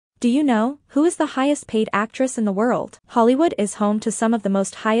Do you know who is the highest paid actress in the world? Hollywood is home to some of the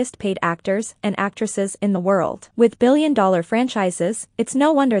most highest paid actors and actresses in the world. With billion-dollar franchises, it's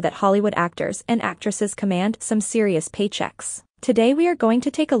no wonder that Hollywood actors and actresses command some serious paychecks. Today we are going to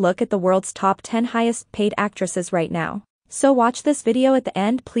take a look at the world's top 10 highest paid actresses right now. So watch this video at the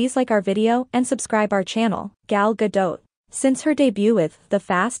end. Please like our video and subscribe our channel. Gal Gadot. Since her debut with The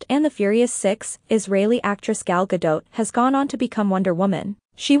Fast and the Furious 6, Israeli actress Gal Gadot has gone on to become Wonder Woman.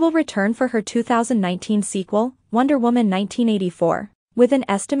 She will return for her 2019 sequel, Wonder Woman 1984, with an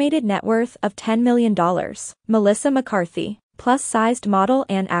estimated net worth of $10 million. Melissa McCarthy, plus-sized model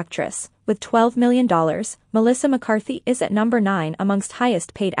and actress, with $12 million, Melissa McCarthy is at number 9 amongst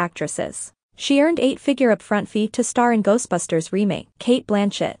highest-paid actresses. She earned 8-figure upfront fee to star in Ghostbusters remake. Cate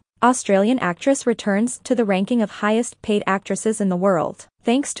Blanchett, Australian actress, returns to the ranking of highest-paid actresses in the world,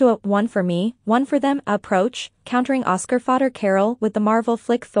 thanks to a "one for me, one for them" approach, countering Oscar fodder Carol with the Marvel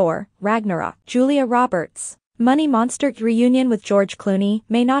flick Thor: Ragnarok. Julia Roberts. Money Monster reunion with George Clooney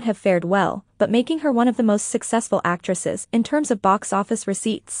may not have fared well, but making her one of the most successful actresses in terms of box office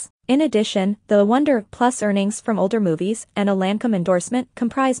receipts. In addition, the Wonder Plus earnings from older movies and a Lancome endorsement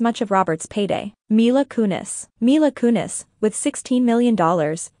comprise much of Roberts' payday. Mila Kunis. Mila Kunis, with $16 million,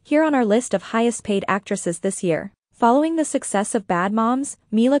 here on our list of highest-paid actresses this year. Following the success of Bad Moms,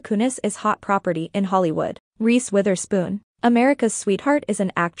 Mila Kunis is hot property in Hollywood. Reese Witherspoon. America's sweetheart is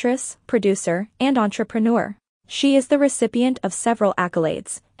an actress, producer, and entrepreneur. She is the recipient of several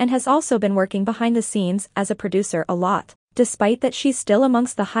accolades, and has also been working behind the scenes as a producer a lot. Despite that, she's still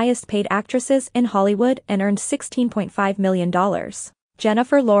amongst the highest-paid actresses in Hollywood and earned $16.5 million.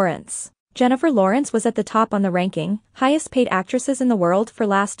 Jennifer Lawrence. Jennifer Lawrence was at the top on the ranking, highest-paid actresses in the world for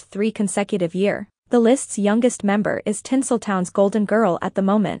last 3 consecutive years. The list's youngest member is Tinseltown's Golden Girl at the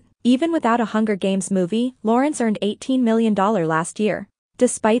moment. Even without a Hunger Games movie, Lawrence earned $18 million last year.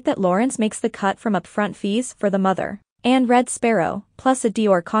 Despite that, Lawrence makes the cut from upfront fees for The Mother and Red Sparrow, plus a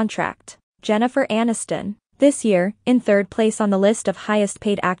Dior contract. Jennifer Aniston. This year, in third place on the list of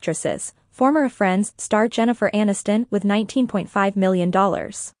highest-paid actresses, former Friends star Jennifer Aniston with $19.5 million.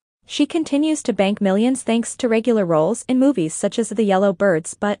 She continues to bank millions thanks to regular roles in movies such as The Yellow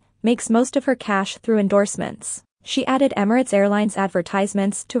Birds, but makes most of her cash through endorsements. She added Emirates Airlines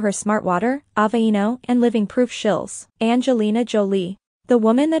advertisements to her Smart Water, Aveeno, and Living Proof shills. Angelina Jolie. The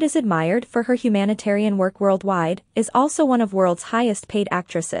woman that is admired for her humanitarian work worldwide is also one of world's highest-paid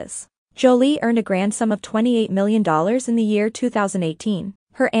actresses. Jolie earned a grand sum of $28 million in the year 2018.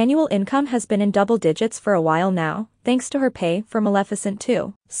 Her annual income has been in double digits for a while now, thanks to her pay for Maleficent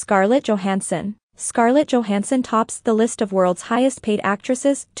 2. Scarlett Johansson. Scarlett Johansson tops the list of world's highest-paid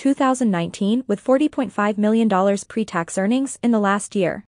actresses 2019 with $40.5 million pre-tax earnings in the last year.